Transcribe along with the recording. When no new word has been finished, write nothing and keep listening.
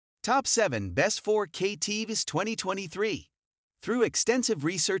Top 7 Best 4K TVs 2023. Through extensive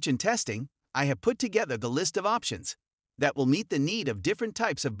research and testing, I have put together the list of options that will meet the need of different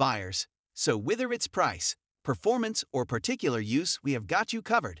types of buyers. So whether it's price, performance, or particular use, we have got you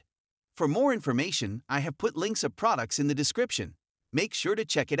covered. For more information, I have put links of products in the description. Make sure to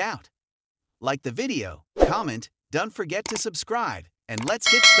check it out. Like the video, comment, don't forget to subscribe, and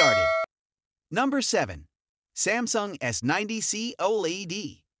let's get started. Number 7. Samsung S90C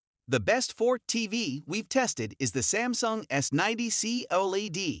OLED. The best 4K TV we've tested is the Samsung S90C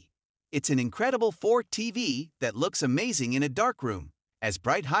OLED. It's an incredible 4K TV that looks amazing in a dark room, as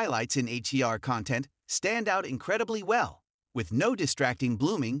bright highlights in HDR content stand out incredibly well, with no distracting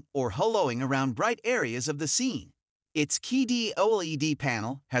blooming or haloing around bright areas of the scene. Its QD OLED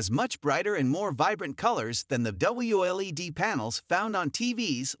panel has much brighter and more vibrant colors than the WLED panels found on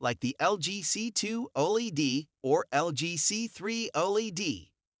TVs like the LG C2 OLED or LG C3 OLED.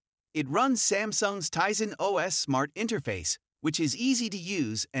 It runs Samsung's Tizen OS smart interface, which is easy to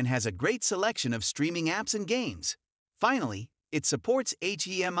use and has a great selection of streaming apps and games. Finally, it supports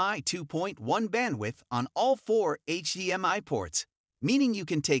HDMI 2.1 bandwidth on all 4 HDMI ports, meaning you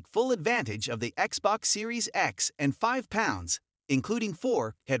can take full advantage of the Xbox Series X and 5 pounds, including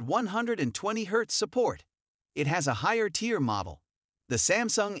 4K 120Hz support. It has a higher tier model, the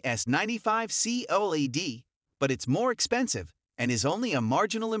Samsung S95C OLED, but it's more expensive and is only a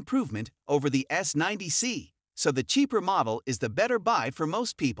marginal improvement over the S90C, so the cheaper model is the better buy for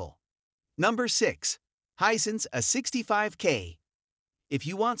most people. Number 6. Hisense A65K. If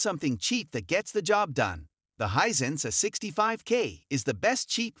you want something cheap that gets the job done, the Hisense A65K is the best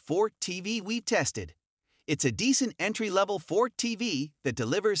cheap 4K TV we've tested. It's a decent entry-level 4K TV that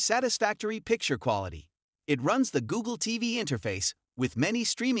delivers satisfactory picture quality. It runs the Google TV interface with many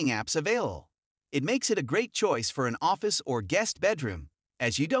streaming apps available. It makes it a great choice for an office or guest bedroom,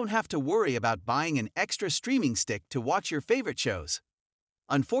 as you don't have to worry about buying an extra streaming stick to watch your favorite shows.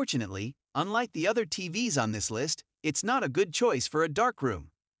 Unfortunately, unlike the other TVs on this list, it's not a good choice for a dark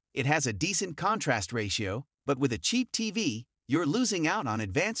room. It has a decent contrast ratio, but with a cheap TV, you're losing out on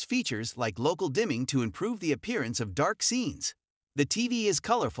advanced features like local dimming to improve the appearance of dark scenes. The TV is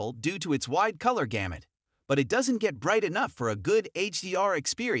colorful due to its wide color gamut, but it doesn't get bright enough for a good HDR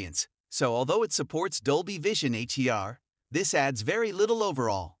experience, so although it supports Dolby Vision HDR, this adds very little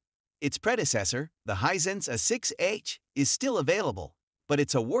overall. Its predecessor, the Hisense A6H, is still available, but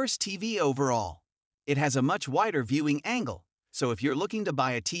it's a worse TV overall. It has a much wider viewing angle, so if you're looking to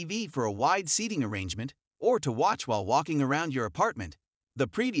buy a TV for a wide seating arrangement or to watch while walking around your apartment, the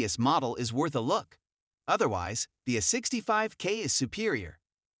previous model is worth a look. Otherwise, the A65K is superior.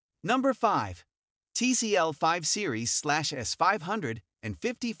 Number 5. TCL 5 Series/S500 and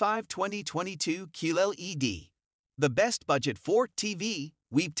 552022 QLED. The best budget 4K TV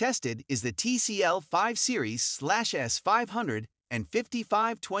we've tested is the TCL 5 Series/S500 and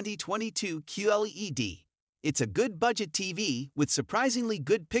 552022 QLED. It's a good budget TV with surprisingly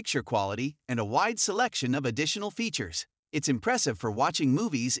good picture quality and a wide selection of additional features. It's impressive for watching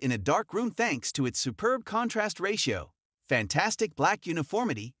movies in a dark room thanks to its superb contrast ratio, fantastic black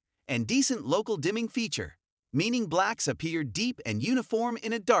uniformity, and decent local dimming feature, meaning blacks appear deep and uniform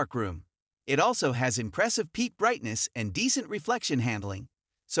in a dark room. It also has impressive peak brightness and decent reflection handling,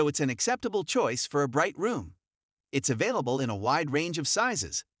 so it's an acceptable choice for a bright room. It's available in a wide range of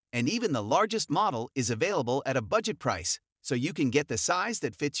sizes, and even the largest model is available at a budget price, so you can get the size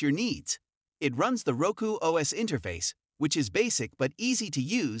that fits your needs. It runs the Roku OS interface, which is basic but easy to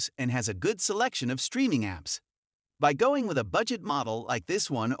use and has a good selection of streaming apps. By going with a budget model like this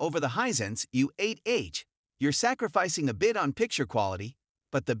one over the Hisense U8H, you're sacrificing a bit on picture quality,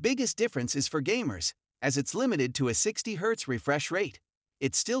 but the biggest difference is for gamers, as it's limited to a 60 Hz refresh rate.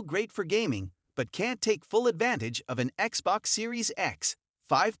 It's still great for gaming, but can't take full advantage of an Xbox Series X,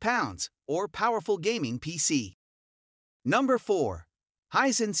 5 pounds, or powerful gaming PC. Number 4.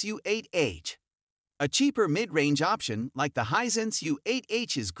 Hisense U8H. A cheaper mid-range option like the Hisense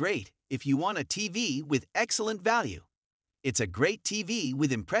U8H is great if you want a TV with excellent value. It's a great TV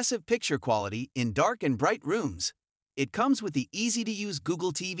with impressive picture quality in dark and bright rooms. It comes with the easy-to-use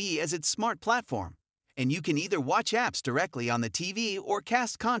Google TV as its smart platform, and you can either watch apps directly on the TV or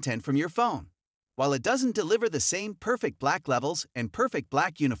cast content from your phone. While it doesn't deliver the same perfect black levels and perfect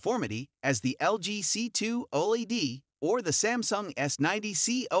black uniformity as the LG C2 OLED or the Samsung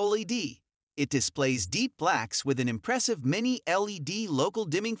S90C OLED, it displays deep blacks with an impressive mini LED local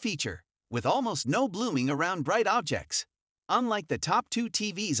dimming feature, with almost no blooming around bright objects. Unlike the top 2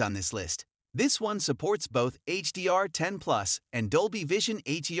 TVs on this list, this one supports both HDR10+ and Dolby Vision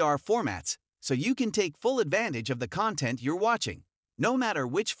HDR formats, so you can take full advantage of the content you're watching. no matter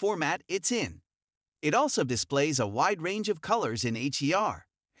which format it's in. It also displays a wide range of colors in HDR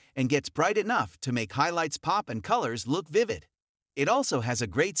and gets bright enough to make highlights pop and colors look vivid. It also has a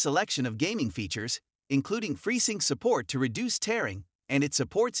great selection of gaming features, including FreeSync support to reduce tearing, and it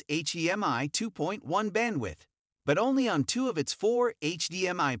supports HDMI 2.1 bandwidth, but only on 2 of its 4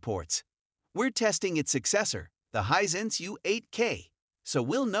 HDMI ports. We're testing its successor, the Hisense U8K, so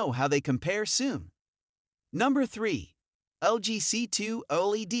we'll know how they compare soon. Number 3. LG C2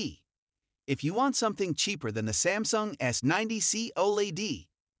 OLED. If you want something cheaper than the Samsung S90C OLED,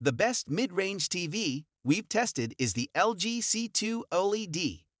 the best mid-range TV we've tested is the LG C2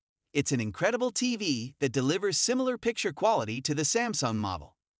 OLED. It's an incredible TV that delivers similar picture quality to the Samsung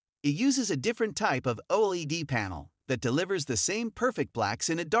model. It uses a different type of OLED panel that delivers the same perfect blacks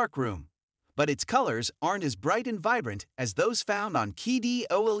in a dark room, but its colors aren't as bright and vibrant as those found on QD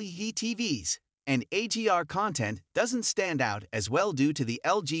OLED TVs, and HDR content doesn't stand out as well due to the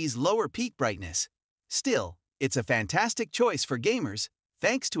LG's lower peak brightness. Still, it's a fantastic choice for gamers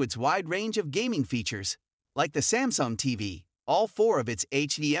thanks to its wide range of gaming features. Like the Samsung TV, all 4 of its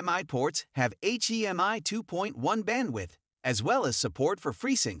HDMI ports have HDMI 2.1 bandwidth, as well as support for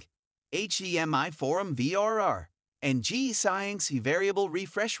FreeSync, HDMI Forum VRR, and G-Sync variable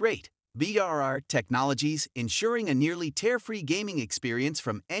refresh rate VRR technologies, ensuring a nearly tear-free gaming experience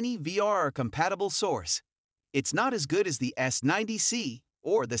from any VRR-compatible source. It's not as good as the S90C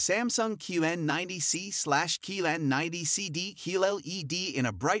or the Samsung QN90C/QN90CD QLED in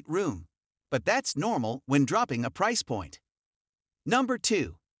a bright room, but that's normal when dropping a price point. Number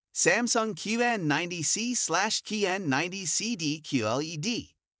 2. Samsung QN90C/QN90CD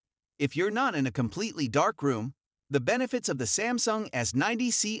QLED. If you're not in a completely dark room, the benefits of the Samsung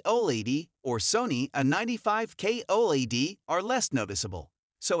S90C OLED or Sony A95K OLED are less noticeable,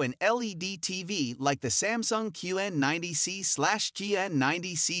 so an LED TV like the Samsung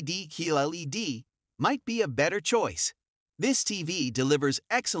QN90C/QN90CD QLED might be a better choice. This TV delivers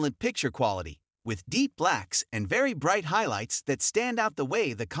excellent picture quality, with deep blacks and very bright highlights that stand out the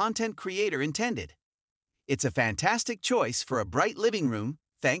way the content creator intended. It's a fantastic choice for a bright living room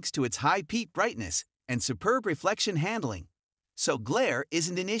thanks to its high peak brightness and superb reflection handling, so glare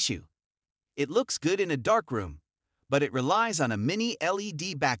isn't an issue. It looks good in a dark room, but it relies on a mini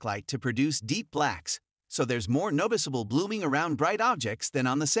LED backlight to produce deep blacks, so there's more noticeable blooming around bright objects than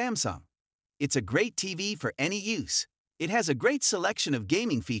on the Samsung. It's a great TV for any use. It has a great selection of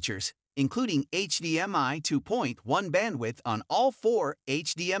gaming features, including HDMI 2.1 bandwidth on all 4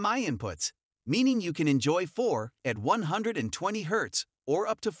 HDMI inputs, meaning you can enjoy 4 at 120 Hz or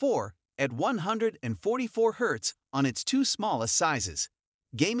up to 4 at 144 Hz on its 2 smallest sizes,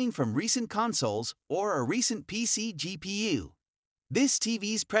 gaming from recent consoles or a recent PC GPU. This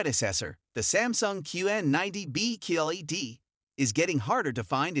TV's predecessor, the Samsung QN90B QLED, is getting harder to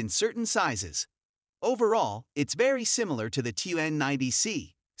find in certain sizes. Overall, it's very similar to the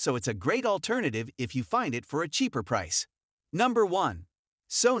QN90C, so it's a great alternative if you find it for a cheaper price. Number 1.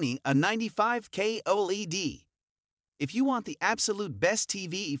 Sony A95K OLED. If you want the absolute best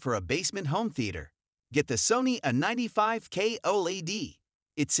TV for a basement home theater, get the Sony A95K OLED.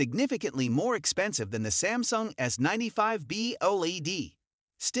 It's significantly more expensive than the Samsung S95B OLED.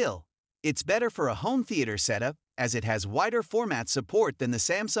 Still, it's better for a home theater setup as it has wider format support than the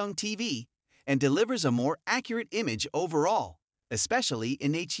Samsung TV and delivers a more accurate image overall, especially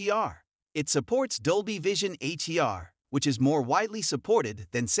in HDR. It supports Dolby Vision HDR, which is more widely supported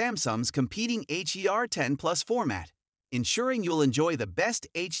than Samsung's competing HDR10 Plus format, ensuring you'll enjoy the best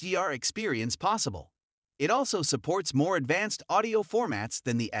HDR experience possible. It also supports more advanced audio formats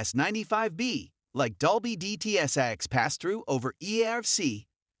than the S95B, like Dolby DTS:X pass-through over eARC,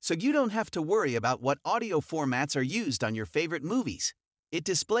 so you don't have to worry about what audio formats are used on your favorite movies. It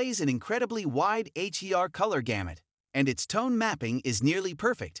displays an incredibly wide HDR color gamut, and its tone mapping is nearly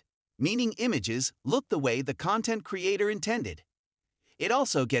perfect, meaning images look the way the content creator intended. It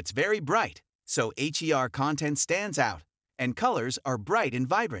also gets very bright, so HDR content stands out, and colors are bright and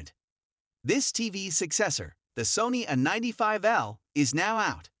vibrant. This TV's successor, the Sony A95L, is now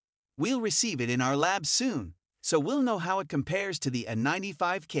out. We'll receive it in our labs soon, so we'll know how it compares to the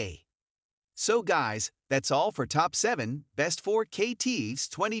A95K. So guys, that's all for Top 7 Best 4K TVs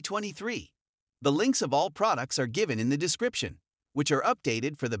 2023. The links of all products are given in the description, which are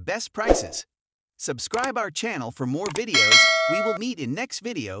updated for the best prices. Subscribe our channel for more videos. We will meet in next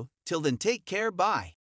video. Till then, take care, bye.